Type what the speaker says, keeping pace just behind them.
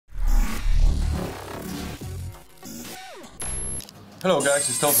Hello guys,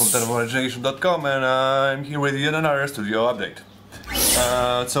 it's Tom from television.com and I'm here with yet another studio update.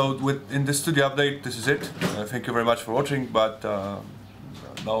 In this studio update, this is it. Thank you very much for watching, but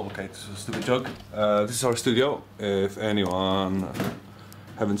no, okay, this is a stupid joke. This is our studio, if anyone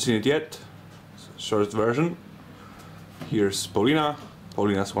haven't seen it yet. Short version. Here's Paulina.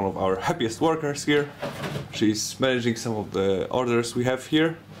 Paulina is one of our happiest workers here. She's managing some of the orders we have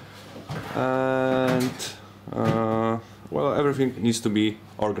here. And well, everything needs to be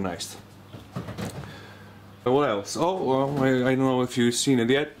organized. What else? Oh, well, I don't know if you've seen it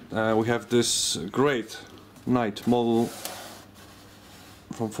yet. We have this great knight model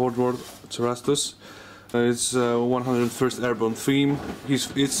from Fort Worth, Cerastus. It's 101st Airborne theme.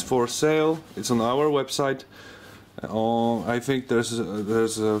 It's for sale. It's on our website. I think there's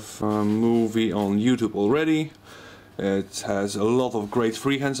a movie on YouTube already. It has a lot of great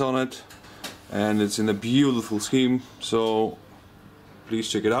freehands on it. And it's in a beautiful scheme, so please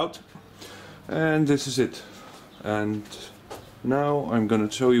check it out. And this is it. And now I'm gonna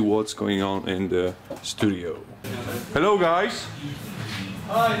show you what's going on in the studio. Hello guys!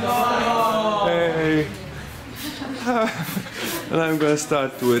 Hi! Hey! And I'm gonna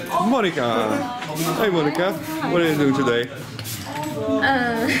start with Monica. Hey Monica, what are you doing today?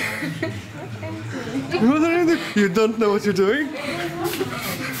 What are you doing? You don't know what you're doing?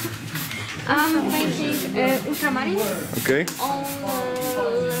 I'm painting Ultramarines. Okay. On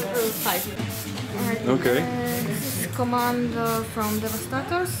level 5. Okay. This is Commando from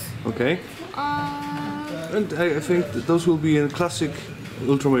Devastators. Okay. And I think that those will be in a classic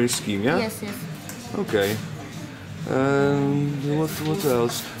Ultramarine scheme, yeah? Yes, yes. Okay. What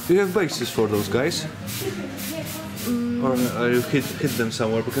else? Do you have bases for those guys? Or you hid them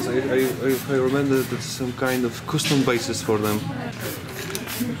somewhere? Because I remember that there's some kind of custom bases for them.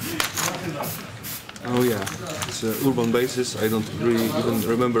 Oh yeah, it's urban bases. I don't really even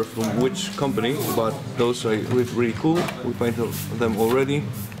remember from which company, but those are really cool. We painted them already.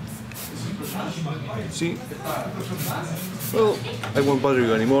 See? Well, I won't bother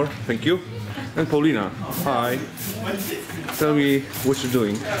you anymore. Thank you. And Paulina, hi. Tell me what you're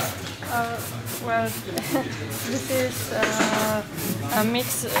doing. Well, this is a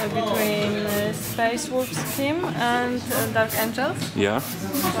mix between Space Wolf scheme and Dark Angels. Yeah. So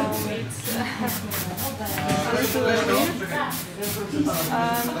it's a little weird.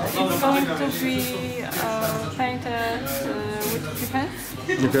 And it's going to be painted with freehands.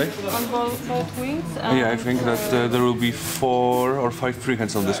 Okay. On both wings. Yeah, I think that there will be 4 or 5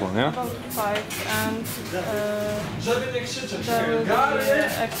 freehands on this one, yeah? About 5, and there will be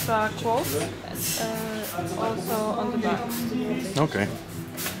extra quotes also on the back. Okay.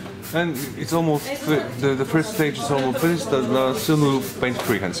 And it's almost, the first stage is almost finished, soon we'll paint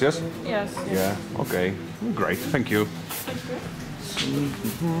freehands, yes? Yes. Yeah, okay. Great, thank you.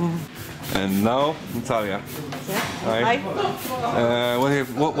 And now, Natalia. Yeah. Hi.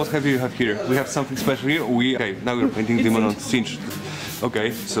 What have you have here? We have something special here. Okay, now we're painting Demon on Tzeentch.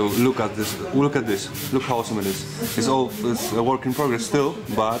 Okay, so look at this. Look at this. Look how awesome it is. It's a work in progress still,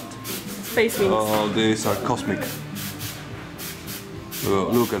 but Space wings. oh, these are cosmic.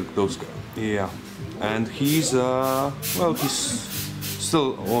 Look at those guys. Yeah, and he's well, he's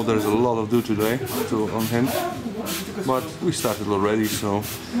still. Oh, there's a lot of do today on him. But we started already, so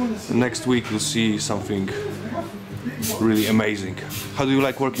next week you'll see something really amazing. How do you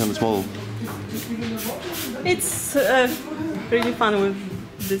like working on this model? It's really fun with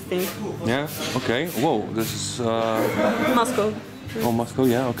this thing. Yeah? Okay. Whoa, this is... Moscow. Oh, Moscow,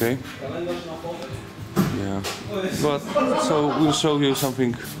 yeah, okay. Yeah. But, so we'll show you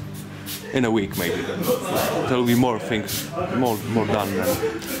something in a week, maybe. There will be more things, more done then.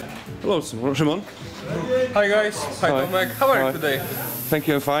 Hello, Szymon. Hi guys, hi Tomek, how are you today? Thank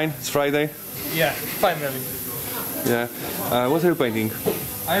you, I'm fine. It's Friday. Yeah, finally. Yeah. What are you painting?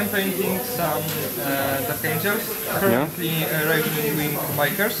 I'm painting some Dark Angels, currently Raven Wing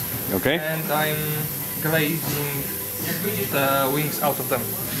Bikers. Okay. And I'm glazing the wings out of them.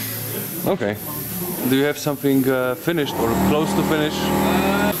 Okay. Do you have something finished or close to finish?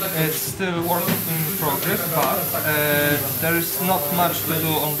 It's still work in progress, but there is not much to do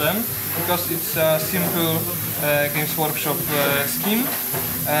on them because it's a simple Games Workshop scheme.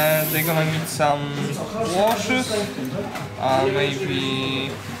 And they're gonna need some washes, maybe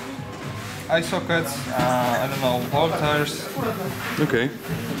eye sockets, I don't know, bolters. Okay.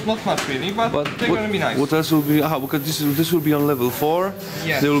 Not much really, but they're gonna be nice. What else will be? Because this will be on level 4.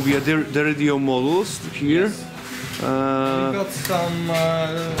 Yes. There will be a Deridio models here. Yes. We got some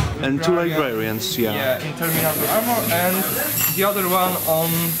and 2 librarians, yeah. Yeah, in Terminator armor, and the other one on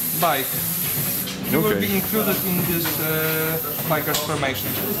bike. you will be included in this bikers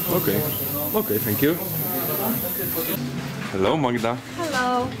formation. Okay. Okay, thank you. Hello, Magda.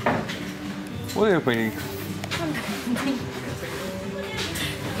 Hello. What are you painting?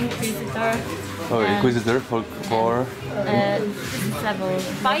 Inquisitor. Oh, Inquisitor for This is level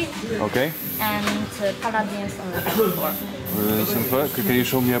 5. okay. And Paladins on level 4. Can you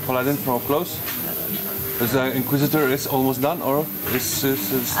show me a paladin from up close? Is the Inquisitor is almost done, or is it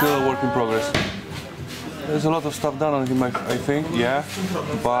still a work in progress? There's a lot of stuff done on him, I think, yeah,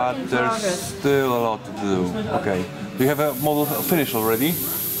 but there's still a lot to do. Okay. Do you have a model finished already?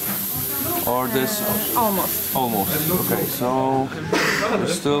 Or this? Almost. Almost. Okay, so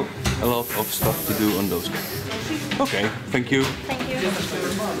there's still a lot of stuff to do on those. Okay, thank you. Thank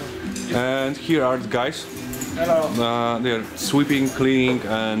you. And here are the guys. Hello. They're sweeping, cleaning,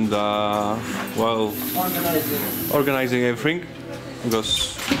 and well, organizing everything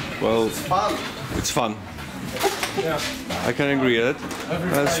because, well, it's fun. Yeah. I can agree with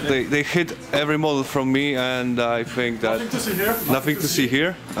it. They hid every model from me, and I think that nothing to see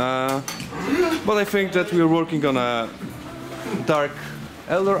here. But I think that we're working on a Dark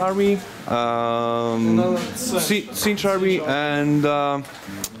Elder army, Tzeentch army, and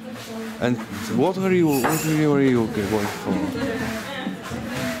what are you going for?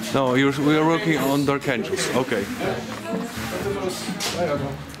 No, we are working on Dark Angels. Okay.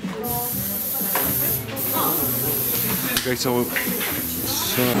 Okay, so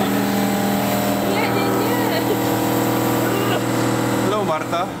hello,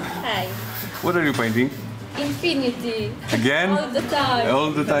 Marta. Hey. What are you painting? Infinity. Again? All the time.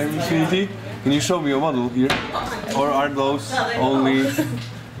 All the time, Infinity. Can you show me your model here, or are those only?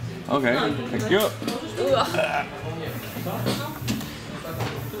 Okay, thank you.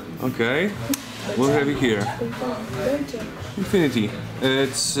 Okay, what have we here? Infinity.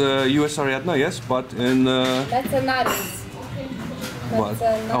 It's US Ariadna, yes, but in. That's a Naris. What?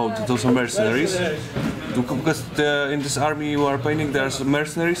 Oh, those are mercenaries. Because in this army you are painting, there's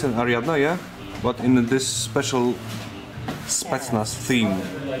mercenaries and Ariadna, yeah. But in this special Spetsnaz theme,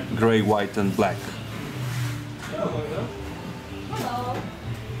 grey, white, and black.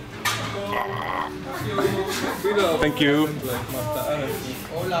 Thank you.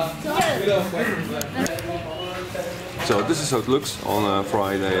 So this is how it looks on a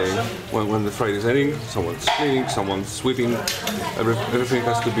Friday, when the Friday is ending. Someone's cleaning, someone's sweeping. Everything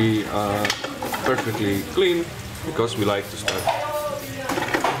has to be perfectly clean because we like to start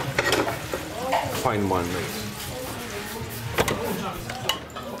fine one mate.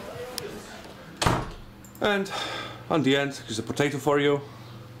 And on the end, here's a potato for you.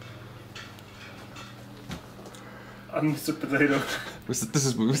 I'm Mr. Potato. This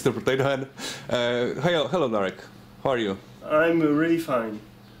is Mr. Potato Head. Hello, Narek. How are you? I'm really fine.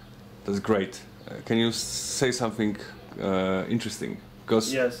 That's great. Can you say something interesting?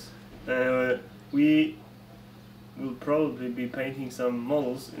 Because yes, we will probably be painting some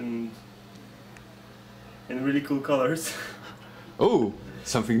models in really cool colors. Oh,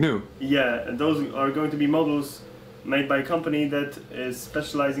 something new. Yeah, and those are going to be models made by a company that is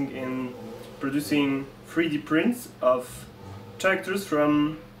specializing in producing 3D prints of characters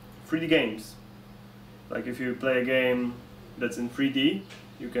from 3D games. Like if you play a game that's in 3D,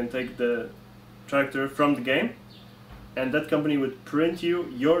 you can take the character from the game, and that company would print you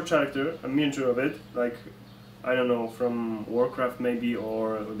your character, a miniature of it, like, I don't know, from Warcraft maybe,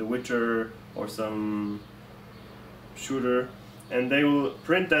 or The Witcher, or some shooter, and they will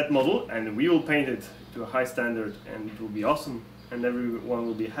print that model and we will paint it to a high standard, and it will be awesome, and everyone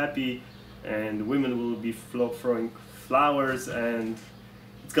will be happy, and women will be throwing flowers, and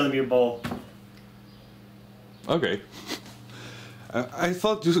it's gonna be a ball. Okay. I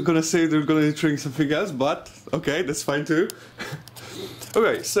thought you were gonna say they're gonna drink something else, but okay, that's fine too.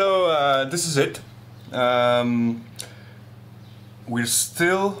 Okay, so this is it. We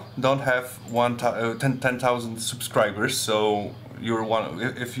still don't have 10,000 subscribers, so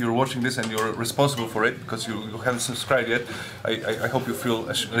if you're watching this and you're responsible for it because you haven't subscribed yet, I hope you feel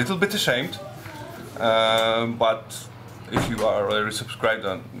a little bit ashamed. But if you are already subscribed,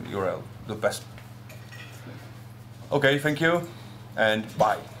 then you're the best. Okay, thank you, and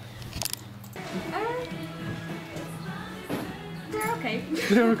bye. They're okay.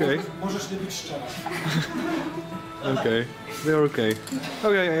 They're okay. Okay, they're okay.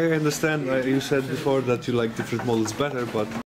 Okay, I understand. You said before that you like different models better, but